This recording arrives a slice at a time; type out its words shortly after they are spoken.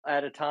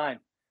at a time.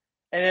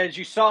 And as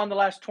you saw in the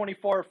last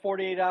 24 or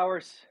 48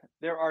 hours,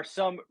 there are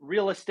some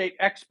real estate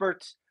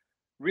experts,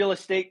 real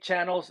estate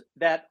channels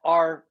that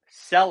are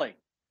selling.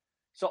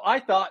 So I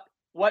thought,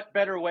 what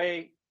better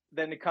way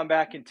than to come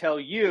back and tell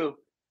you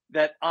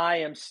that I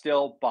am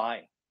still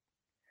buying.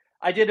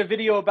 I did a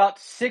video about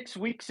 6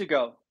 weeks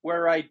ago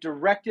where I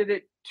directed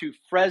it to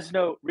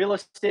Fresno real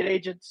estate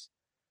agents,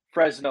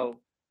 Fresno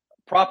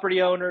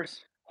property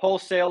owners,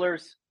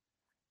 wholesalers,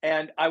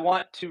 and I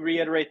want to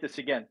reiterate this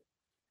again.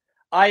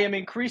 I am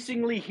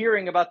increasingly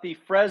hearing about the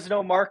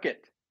Fresno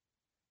market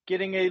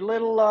getting a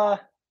little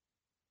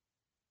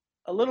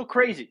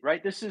crazy,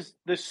 right? This is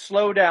the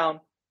slowdown.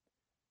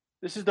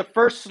 This is the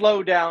first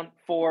slowdown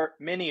for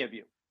many of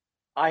you.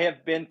 I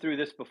have been through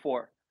this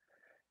before.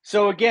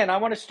 So again, I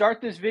want to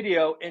start this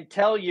video and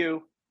tell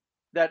you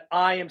that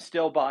I am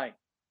still buying.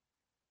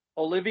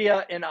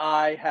 Olivia and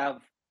I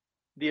have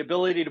the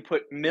ability to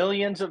put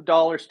millions of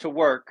dollars to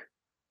work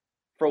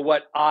for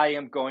what I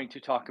am going to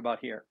talk about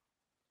here.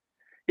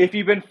 If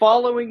you've been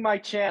following my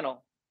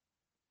channel,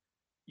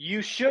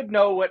 you should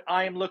know what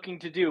I am looking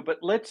to do, but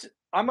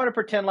I'm going to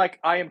pretend like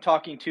I am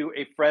talking to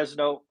a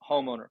Fresno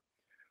homeowner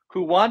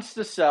who wants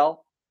to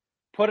sell,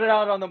 put it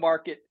out on the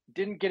market,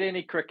 didn't get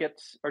any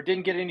crickets or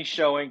didn't get any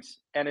showings,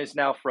 and is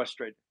now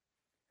frustrated.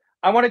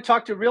 I want to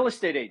talk to real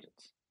estate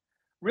agents.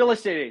 Real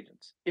estate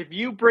agents, if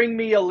you bring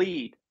me a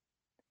lead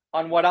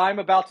on what I'm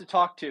about to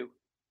talk to,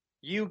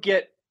 you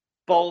get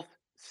both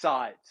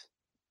sides.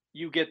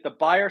 You get the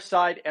buyer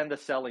side and the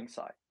selling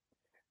side.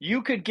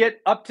 You could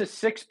get up to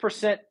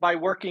 6% by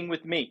working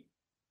with me.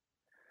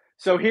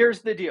 So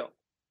here's the deal.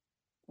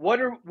 What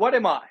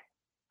am I?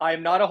 I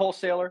am not a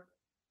wholesaler.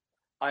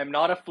 I am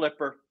not a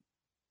flipper.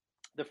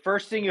 The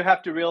first thing you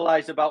have to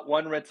realize about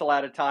one rental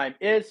at a time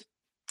is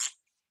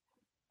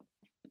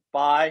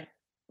buy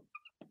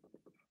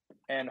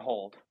and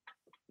hold.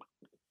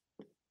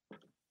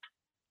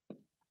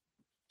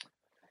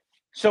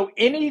 So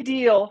any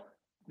deal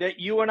that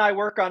you and I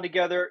work on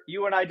together,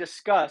 you and I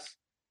discuss,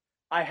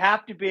 I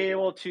have to be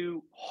able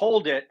to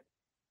hold it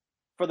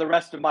for the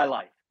rest of my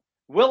life.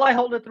 Will I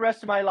hold it the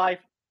rest of my life?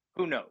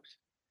 Who knows?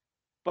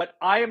 But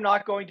I am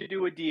not going to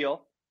do a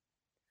deal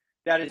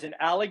that is an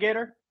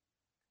alligator,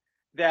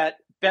 that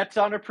bets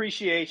on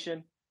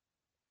appreciation.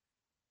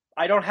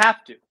 I don't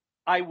have to.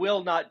 I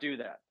will not do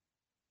that.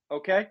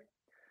 Okay?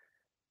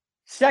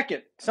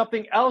 Second,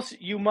 something else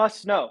you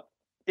must know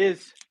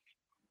is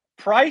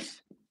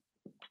price.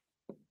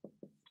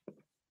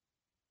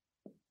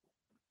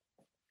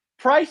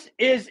 Price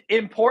is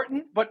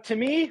important, but to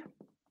me,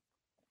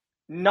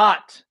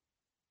 not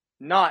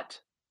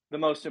the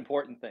most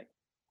important thing.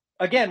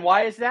 Again,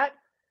 why is that?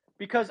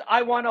 Because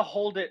I want to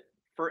hold it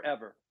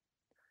forever.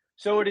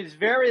 So it is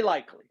very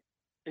likely,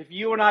 if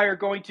you and I are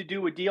going to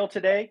do a deal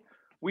today,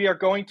 we are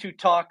going to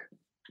talk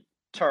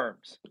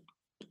terms.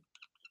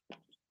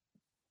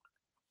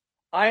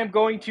 I am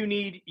going to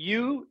need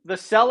you, the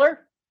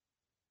seller,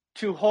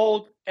 to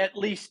hold at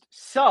least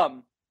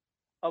some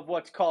of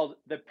what's called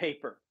the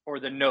paper or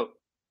the note.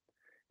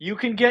 You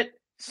can get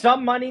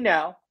some money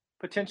now,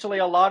 potentially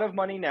a lot of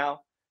money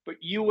now, but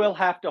you will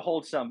have to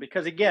hold some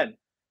because, again,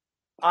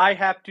 I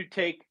have to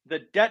take the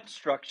debt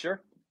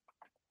structure,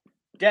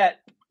 debt,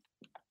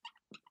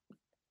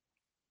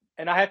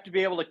 and I have to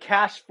be able to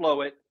cash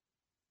flow it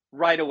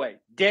right away.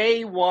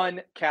 Day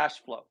one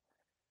cash flow.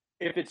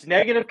 If it's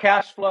negative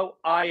cash flow,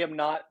 I am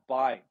not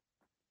buying.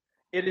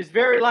 It is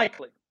very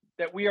likely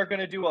that we are going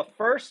to do a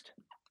first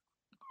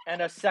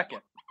and a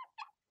second.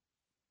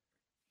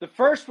 The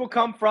first will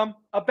come from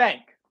a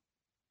bank,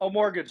 a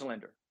mortgage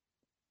lender.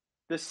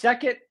 The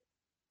second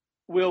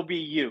will be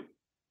you.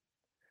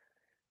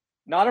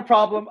 Not a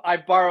problem.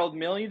 I've borrowed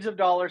millions of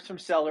dollars from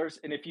sellers,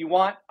 and if you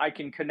want, I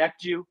can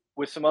connect you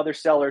with some other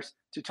sellers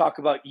to talk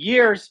about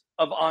years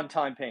of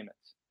on-time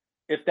payments,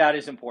 if that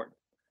is important.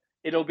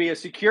 It'll be a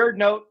secured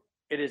note.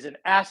 It is an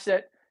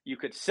asset. You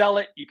could sell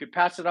it. You could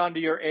pass it on to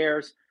your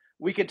heirs.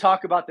 We could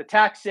talk about the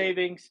tax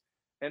savings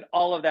and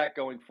all of that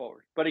going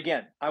forward. But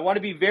again, I want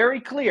to be very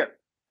clear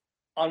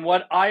on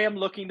what I am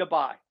looking to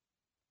buy.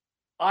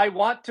 I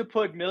want to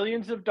put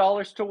millions of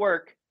dollars to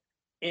work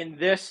in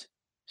this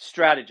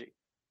strategy.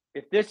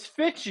 If this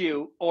fits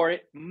you, or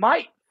it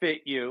might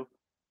fit you,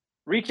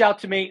 reach out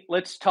to me.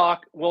 Let's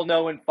talk. We'll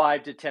know in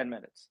 5 to 10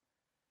 minutes.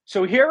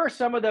 So here are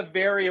some of the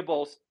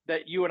variables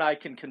that you and I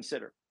can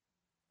consider.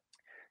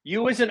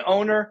 You as an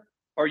owner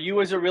or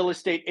you as a real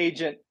estate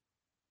agent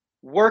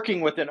working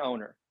with an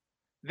owner.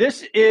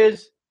 This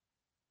is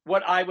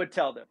what I would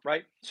tell them,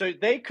 right? So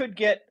they could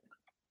get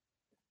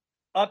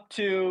up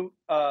to,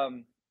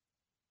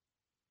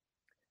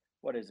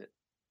 what is it?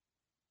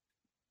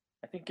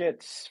 I think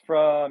it's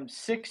from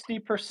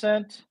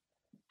 60%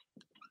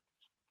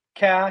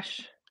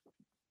 cash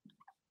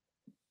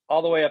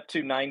all the way up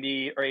to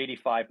 90 or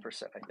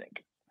 85%, I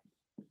think.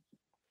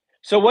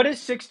 So what is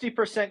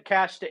 60%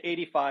 cash to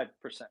 85%?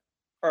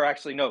 Or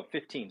actually, no,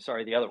 15,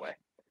 sorry, the other way.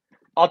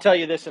 I'll tell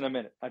you this in a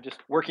minute. I'm just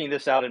working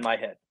this out in my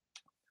head.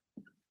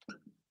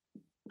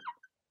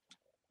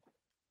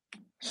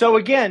 So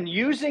again,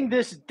 using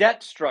this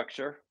debt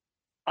structure,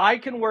 I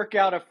can work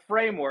out a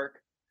framework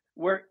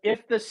where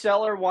if the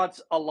seller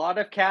wants a lot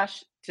of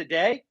cash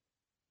today,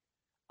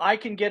 I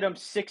can get them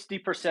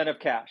 60% of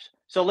cash.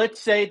 So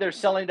let's say they're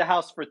selling the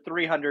house for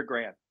 300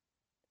 grand.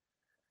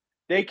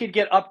 They could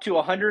get up to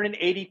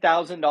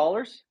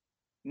 $180,000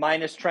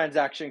 minus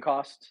transaction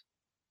costs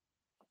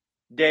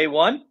day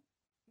one.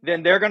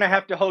 Then they're going to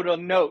have to hold a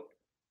note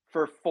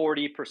for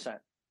 40%.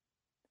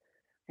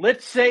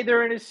 Let's say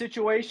they're in a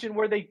situation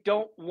where they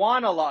don't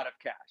want a lot of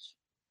cash.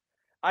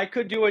 I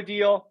could do a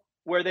deal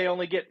where they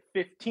only get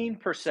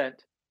 15%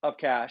 of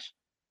cash,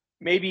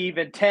 maybe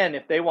even 10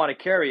 if they want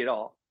to carry it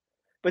all.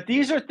 But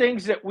these are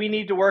things that we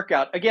need to work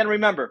out. Again,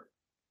 remember,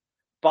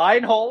 buy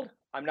and hold.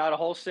 I'm not a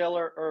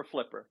wholesaler or a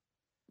flipper.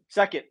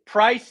 Second,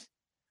 price.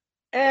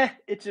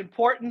 It's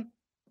important,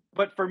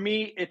 but for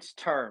me, it's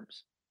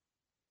terms.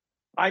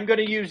 I'm going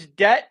to use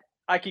debt.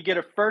 I could get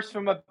a first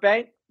from a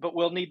bank, but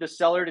we'll need the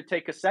seller to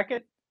take a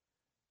second.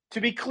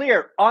 To be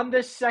clear, on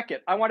this second,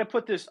 I want to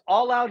put this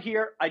all out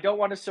here. I don't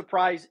want to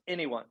surprise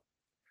anyone.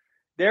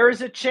 There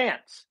is a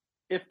chance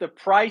if the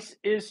price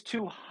is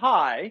too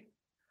high,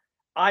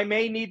 I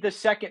may need the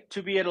second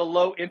to be at a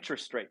low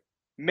interest rate.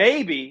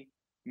 Maybe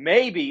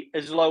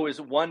as low as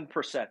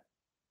 1%.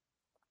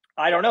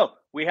 I don't know.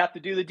 We have to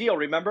do the deal.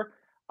 Remember,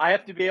 I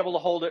have to be able to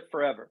hold it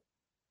forever.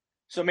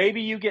 So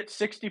maybe you get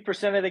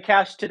 60% of the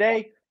cash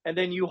today, and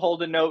then you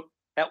hold a note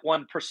at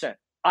 1%.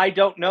 I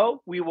don't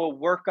know. We will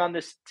work on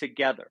this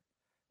together.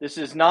 This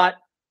is not,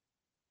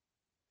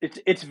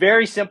 it's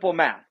very simple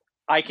math.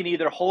 I can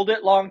either hold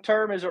it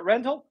long-term as a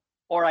rental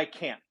or I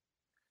can't.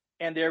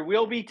 And there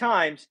will be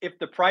times if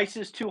the price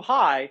is too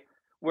high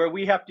where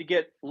we have to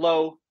get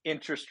low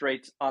interest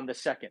rates on the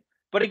second.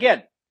 But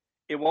again,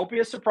 it won't be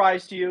a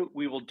surprise to you.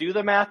 We will do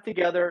the math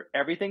together.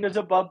 Everything is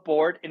above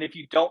board. And if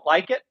you don't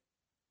like it,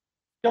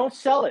 don't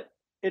sell it.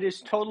 It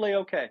is totally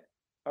okay.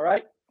 All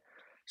right.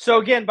 So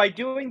again, by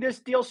doing this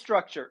deal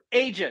structure,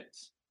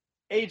 agents,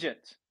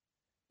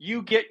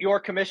 you get your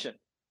commission.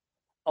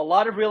 A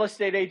lot of real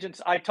estate agents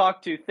I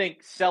talk to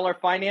think seller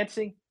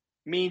financing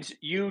means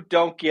you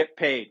don't get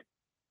paid.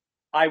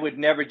 I would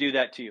never do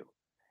that to you.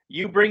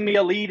 You bring me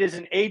a lead as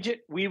an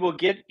agent, we will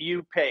get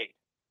you paid.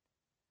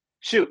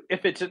 Shoot,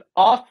 if it's an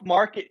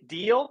off-market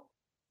deal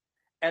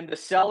and the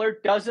seller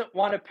doesn't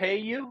want to pay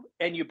you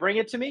and you bring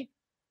it to me,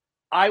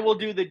 I will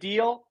do the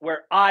deal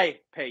where I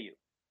pay you.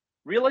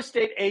 Real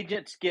estate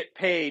agents get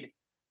paid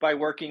by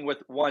working with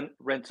one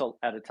rental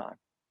at a time.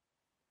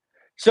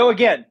 So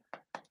again,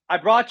 I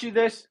brought you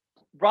this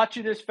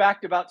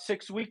fact about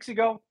 6 weeks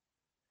ago.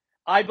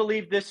 I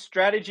believe this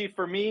strategy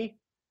for me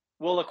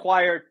will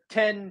acquire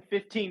 10,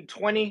 15,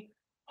 20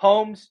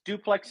 homes,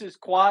 duplexes,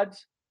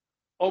 quads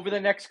over the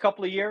next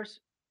couple of years.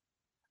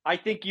 I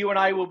think you and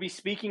I will be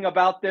speaking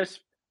about this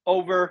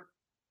over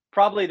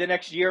probably the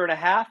next year and a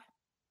half.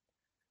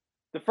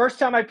 The first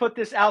time I put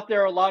this out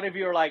there, a lot of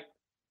you are like,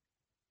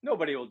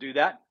 nobody will do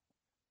that.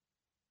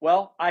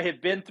 Well, I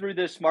have been through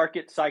this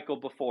market cycle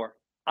before.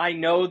 I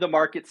know the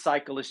market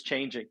cycle is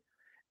changing.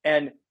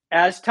 And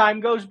as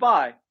time goes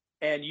by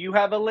and you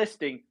have a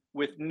listing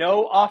with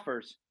no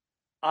offers,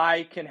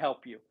 I can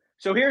help you.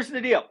 So here's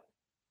the deal.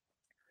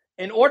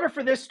 In order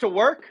for this to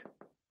work,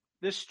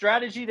 this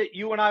strategy that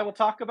you and I will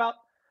talk about,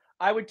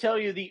 I would tell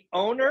you the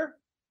owner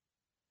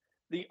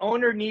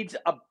needs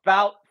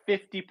about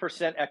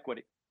 50%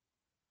 equity.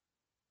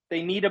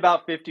 They need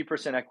about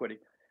 50% equity.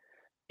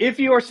 If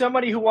you are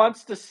somebody who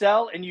wants to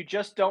sell and you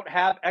just don't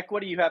have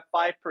equity, you have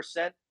 5%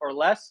 or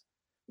less,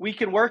 we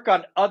can work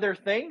on other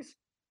things.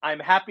 I'm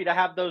happy to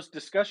have those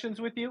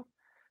discussions with you.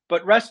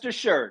 But rest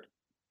assured,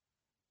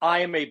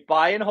 I am a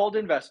buy and hold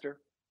investor,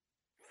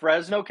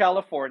 Fresno,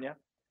 California.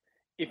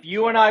 If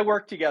you and I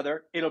work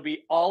together, it'll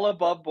be all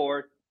above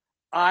board.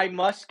 I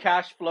must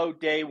cash flow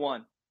day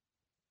one.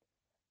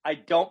 I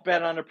don't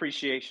bet on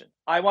appreciation.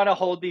 I want to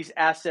hold these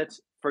assets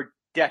for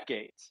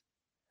decades.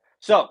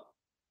 So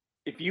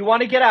if you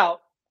want to get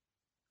out,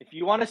 if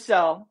you want to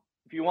sell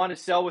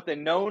with a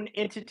known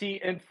entity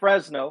in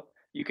Fresno,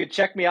 you can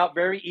check me out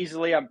very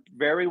easily. I'm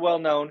very well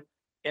known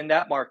in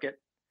that market.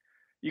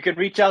 You can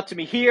reach out to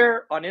me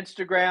here on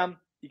Instagram.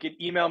 You can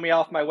email me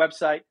off my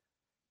website.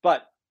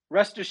 But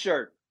rest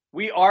assured,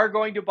 we are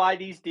going to buy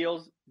these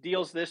deals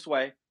this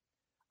way.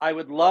 I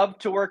would love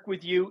to work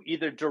with you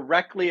either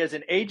directly as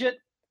an agent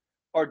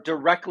or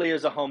directly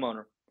as a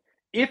homeowner.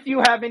 If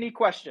you have any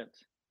questions,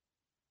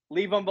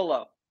 leave them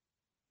below.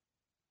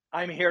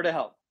 I'm here to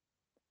help.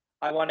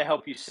 I want to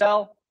help you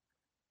sell.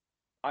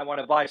 I want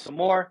to buy some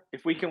more.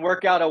 If we can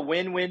work out a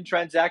win-win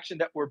transaction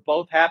that we're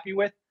both happy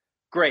with,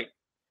 great.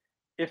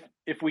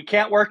 If we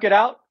can't work it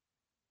out,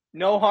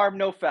 no harm,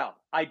 no foul.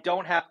 I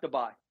don't have to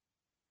buy.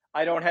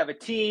 I don't have a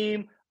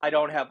team. I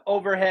don't have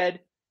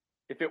overhead.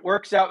 If it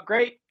works out,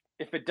 great.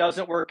 If it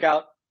doesn't work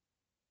out,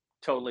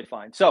 totally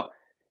fine. So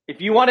if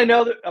you want to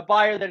know a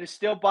buyer that is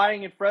still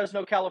buying in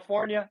Fresno,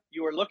 California,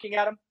 you are looking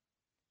at them.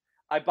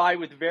 I buy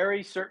with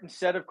very certain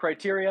set of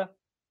criteria,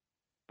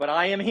 but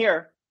I am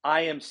here.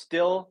 I am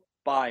still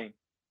buying.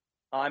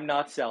 I'm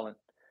not selling.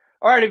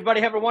 All right,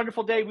 everybody, have a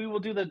wonderful day. We will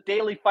do the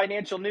daily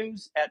financial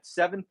news at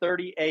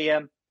 7:30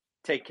 a.m.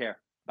 Take care.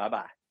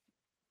 Bye-bye.